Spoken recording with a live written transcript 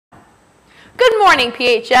Good morning,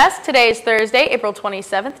 PHS. Today is Thursday, April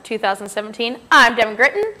 27th, 2017. I'm Devin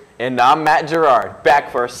Gritton. And I'm Matt Gerard,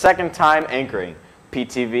 back for a second time anchoring.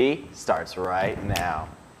 PTV starts right now.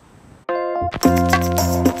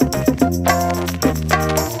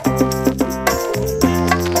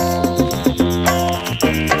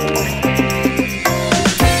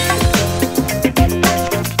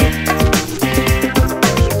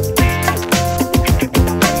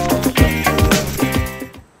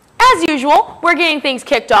 As usual, we're getting things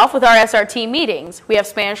kicked off with our SRT meetings. We have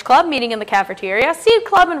Spanish Club meeting in the cafeteria, Seed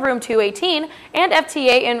Club in room 218, and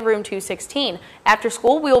FTA in room 216. After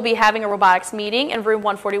school, we will be having a robotics meeting in room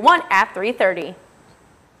 141 at 3:30.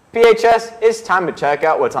 PHS, it's time to check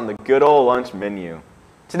out what's on the good old lunch menu.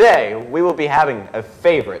 Today, we will be having a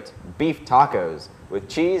favorite, beef tacos, with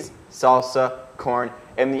cheese, salsa, corn,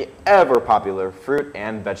 and the ever-popular fruit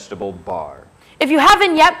and vegetable bar. If you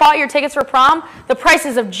haven't yet bought your tickets for prom, the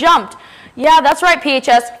prices have jumped. Yeah, that's right,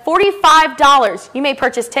 PHS, $45. You may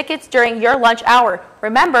purchase tickets during your lunch hour.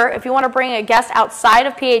 Remember, if you want to bring a guest outside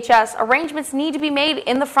of PHS, arrangements need to be made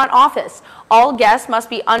in the front office. All guests must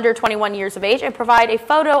be under 21 years of age and provide a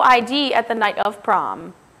photo ID at the night of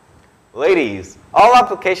prom. Ladies, all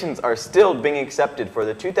applications are still being accepted for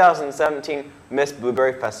the 2017 Miss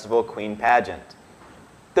Blueberry Festival Queen Pageant.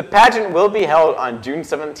 The pageant will be held on June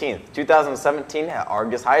 17th, 2017 at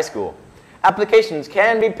Argus High School. Applications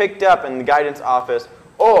can be picked up in the guidance office,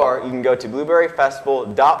 or you can go to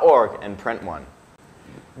blueberryfestival.org and print one.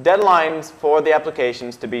 Deadlines for the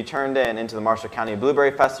applications to be turned into the Marshall County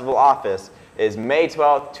Blueberry Festival office is May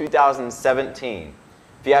 12th, 2017.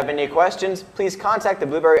 If you have any questions, please contact the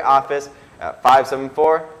Blueberry office at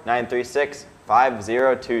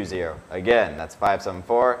 574-936-5020. Again, that's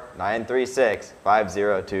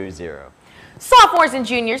 574-936-5020. Sophomores and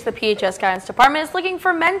juniors, the PHS Guidance Department is looking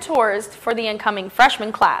for mentors for the incoming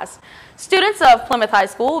freshman class. Students of Plymouth High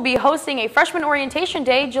School will be hosting a Freshman Orientation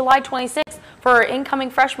Day July 26th for our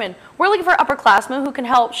incoming freshmen. We're looking for upperclassmen who can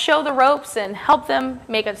help show the ropes and help them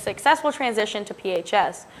make a successful transition to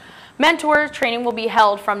PHS. Mentor training will be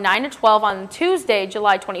held from 9 to 12 on Tuesday,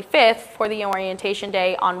 July 25th for the orientation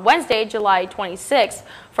day on Wednesday, July 26th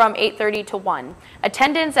from 8:30 to 1.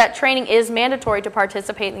 Attendance at training is mandatory to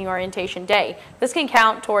participate in the orientation day. This can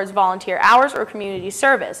count towards volunteer hours or community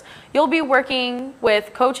service. You'll be working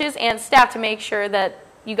with coaches and staff to make sure that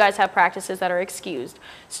you guys have practices that are excused.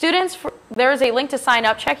 Students, there is a link to sign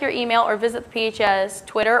up. Check your email or visit the PHS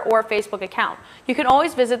Twitter or Facebook account. You can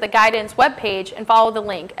always visit the guidance webpage and follow the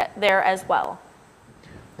link there as well.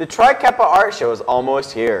 The Tri-Kappa Art Show is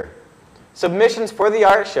almost here. Submissions for the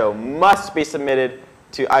art show must be submitted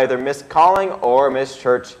to either Miss Calling or Miss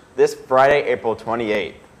Church this Friday, April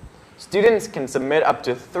 28th. Students can submit up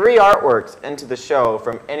to 3 artworks into the show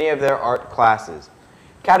from any of their art classes.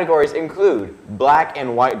 Categories include black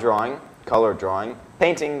and white drawing, color drawing,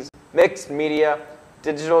 paintings, mixed media,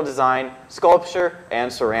 digital design, sculpture,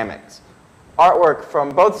 and ceramics. Artwork from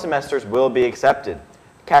both semesters will be accepted.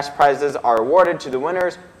 Cash prizes are awarded to the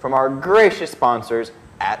winners from our gracious sponsors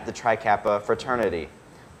at the Tri-Kappa fraternity.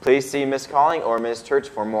 Please see Miss Calling or Miss Church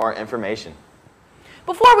for more information.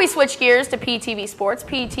 Before we switch gears to PTV Sports,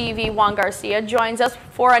 PTV Juan Garcia joins us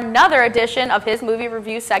for another edition of his movie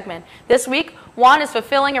review segment. This week, Juan is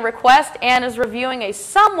fulfilling a request and is reviewing a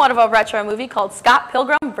somewhat of a retro movie called Scott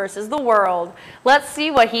Pilgrim vs. the World. Let's see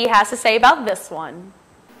what he has to say about this one.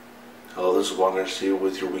 Hello, this is Juan Garcia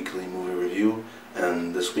with your weekly movie review,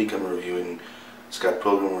 and this week I'm reviewing Scott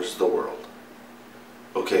Pilgrim vs. the World.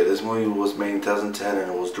 Okay, this movie was made in 2010 and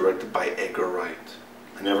it was directed by Edgar Wright.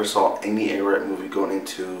 I never saw any Edgar Wright movie going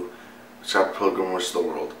into Scott Pilgrim vs. the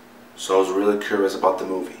World, so I was really curious about the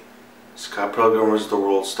movie. Scott Pilgrim vs. the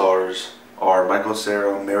World stars are Michael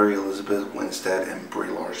Cera, Mary Elizabeth Winstead, and Brie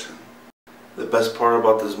Larson. The best part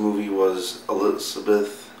about this movie was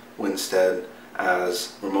Elizabeth Winstead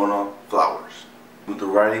as Ramona Flowers. The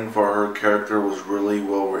writing for her character was really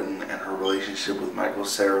well written, and her relationship with Michael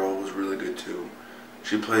Cera was really good too.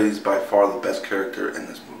 She plays by far the best character in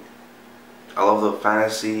this movie. I love the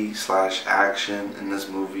fantasy / action in this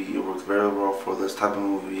movie. It worked very well for this type of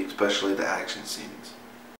movie, especially the action scenes.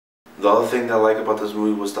 The other thing that I like about this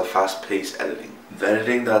movie was the fast-paced editing. The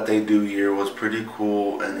editing that they do here was pretty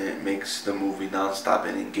cool, and it makes the movie non-stop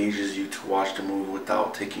and engages you to watch the movie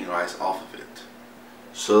without taking your eyes off of it.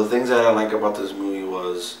 So the things that I like about this movie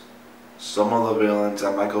was some of the villains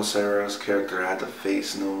that Michael Cera's character had to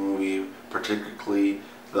face in the movie, particularly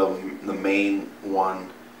the main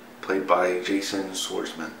one played by Jason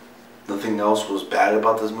Schwartzman. Nothing else was bad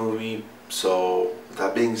about this movie, so with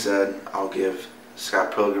that being said, I'll give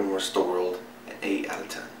Scott Pilgrim vs. the World an 8 out of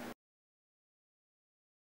 10.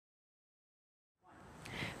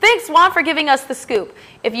 Thanks, Juan, for giving us the scoop.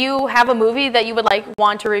 If you have a movie that you would like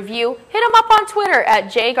Juan to review, hit him up on Twitter at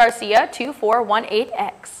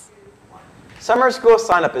jgarcia2418x. Summer school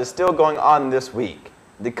sign-up is still going on this week.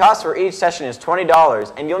 The cost for each session is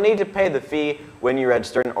 $20, and you'll need to pay the fee when you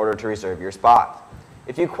register in order to reserve your spot.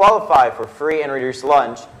 If you qualify for free and reduced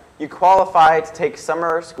lunch, you qualify to take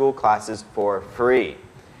summer school classes for free.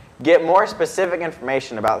 Get more specific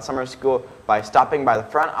information about summer school by stopping by the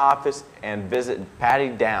front office and visit Patty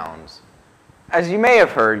Downs. As you may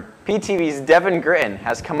have heard, PTV's Devin Gritton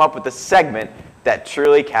has come up with a segment that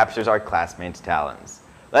truly captures our classmates' talents.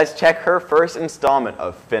 Let's check her first installment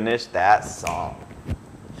of Finish That Song.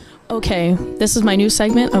 Okay, this is my new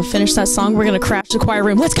segment of Finish That Song. We're gonna crash the choir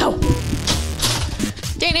room. Let's go!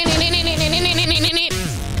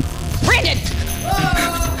 Brandon!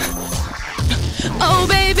 Oh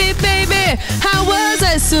baby, baby, how was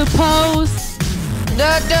I supposed?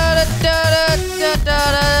 Da da da da da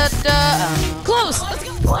da da da. Close. Let's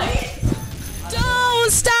go play.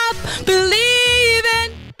 Don't stop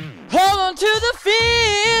believing. Hold on to the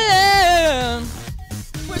feeling.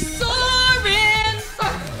 We're soaring.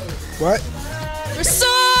 What? We're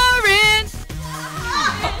soaring.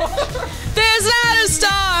 There's not a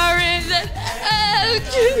star in that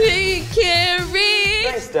we carry.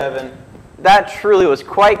 Thanks, Devin. That truly was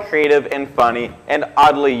quite creative and funny and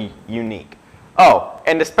oddly unique. Oh,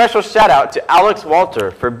 and a special shout out to Alex Walter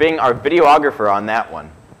for being our videographer on that one.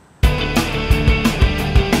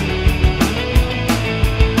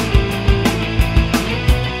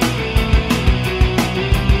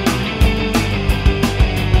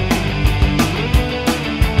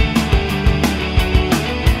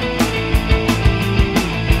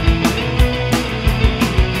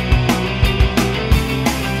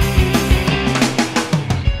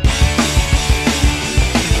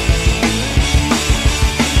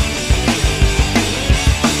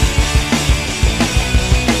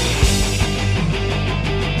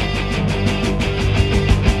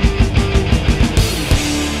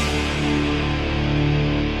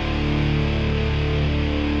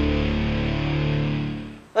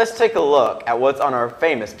 Let's take a look at what's on our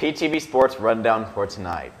famous PTV Sports Rundown for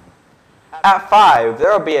tonight. At 5,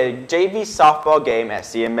 there will be a JV softball game at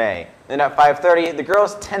CMA. Then at 5:30, the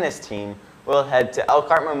girls' tennis team will head to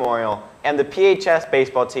Elkhart Memorial, and the PHS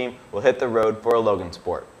baseball team will hit the road for a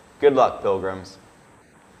Logansport. Good luck, Pilgrims.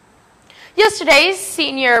 Yesterday's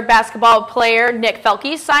senior basketball player Nick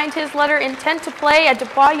Felke signed his letter intent to play at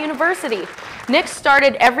DePauw University. Nick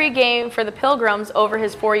started every game for the Pilgrims over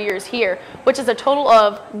his 4 years here, which is a total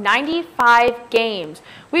of 95 games.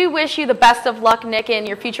 We wish you the best of luck, Nick, in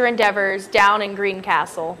your future endeavors down in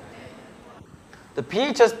Greencastle. The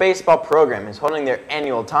PHS baseball program is holding their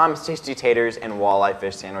annual Tom's Tasty Taters and Walleye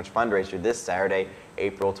Fish Sandwich fundraiser this Saturday,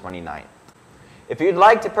 April 29th. If you'd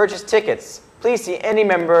like to purchase tickets, please see any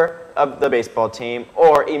member of the baseball team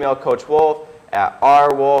or email Coach Wolf at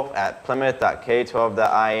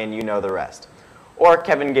rwolf@plymouth.k12.in, you know the rest. Or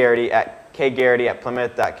Kevin Garrity at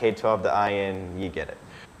kgarrity@plymouth.k12.in, you get it.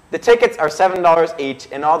 The tickets are $7 each,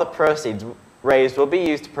 and all the proceeds raised will be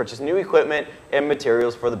used to purchase new equipment and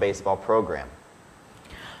materials for the baseball program.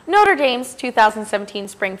 Notre Dame's 2017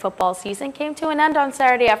 spring football season came to an end on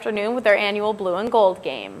Saturday afternoon with their annual blue and gold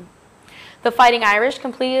game. The Fighting Irish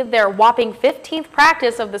completed their whopping 15th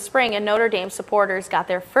practice of the spring, and Notre Dame supporters got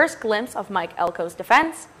their first glimpse of Mike Elko's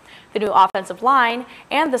defense, the new offensive line,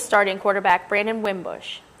 and the starting quarterback Brandon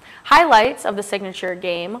Wimbush. Highlights of the signature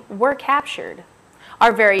game were captured.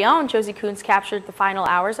 Our very own Josie Coons captured the final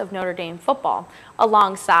hours of Notre Dame football.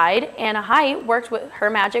 Alongside, Anna Height worked with her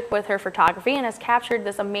magic with her photography and has captured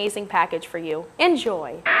this amazing package for you.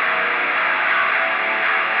 Enjoy.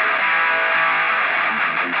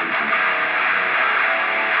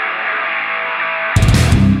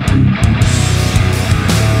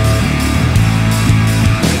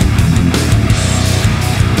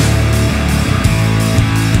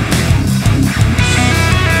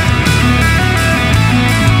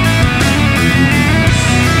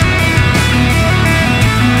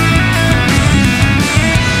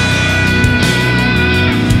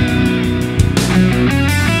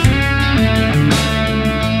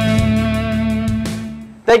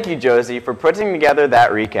 Thank you, Josie, for putting together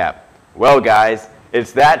that recap. Well, guys,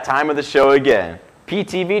 it's that time of the show again,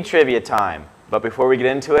 PTV trivia time. But before we get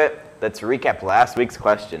into it, let's recap last week's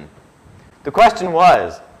question. The question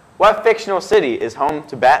was, what fictional city is home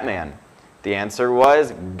to Batman? The answer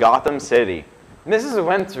was Gotham City. Mrs.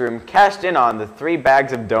 Winthrop cashed in on the 3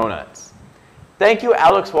 bags of donuts. Thank you,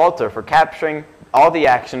 Alex Walter, for capturing all the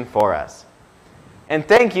action for us. And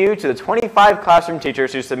thank you to the 25 classroom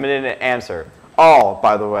teachers who submitted an answer. All,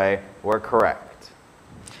 by the way, were correct.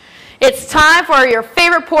 It's time for your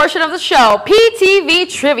favorite portion of the show, PTV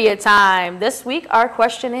Trivia Time. This week, our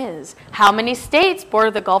question is, how many states border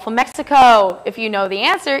the Gulf of Mexico? If you know the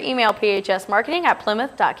answer, email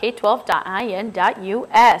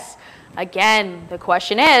phsmarketing@plymouth.k12.in.us. Again, the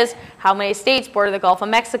question is, how many states border the Gulf of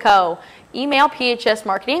Mexico? Email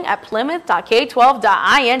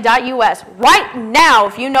phsmarketing@plymouth.k12.in.us. Right now,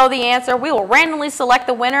 if you know the answer, we will randomly select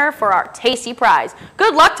the winner for our tasty prize.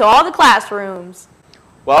 Good luck to all the classrooms.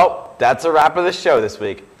 Well, that's a wrap of the show this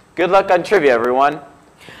week. Good luck on trivia, everyone.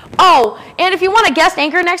 Oh, and if you want a guest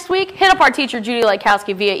anchor next week, hit up our teacher, Judy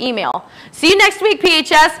Lykowski, via email. See you next week,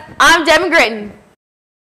 PHS. I'm Devin Gritton.